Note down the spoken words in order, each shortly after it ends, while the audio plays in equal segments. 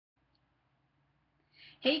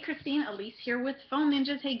Hey Christine, Elise here with Phone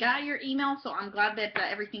Ninjas. Hey, got your email, so I'm glad that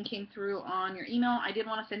everything came through on your email. I did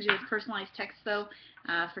want to send you this personalized text though,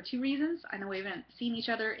 for two reasons. I know we haven't seen each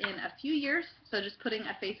other in a few years, so just putting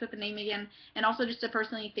a face with a name again, and also just to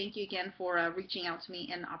personally thank you again for reaching out to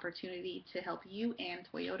me and the opportunity to help you and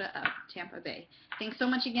Toyota of Tampa Bay. Thanks so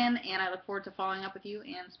much again, and I look forward to following up with you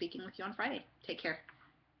and speaking with you on Friday. Take care.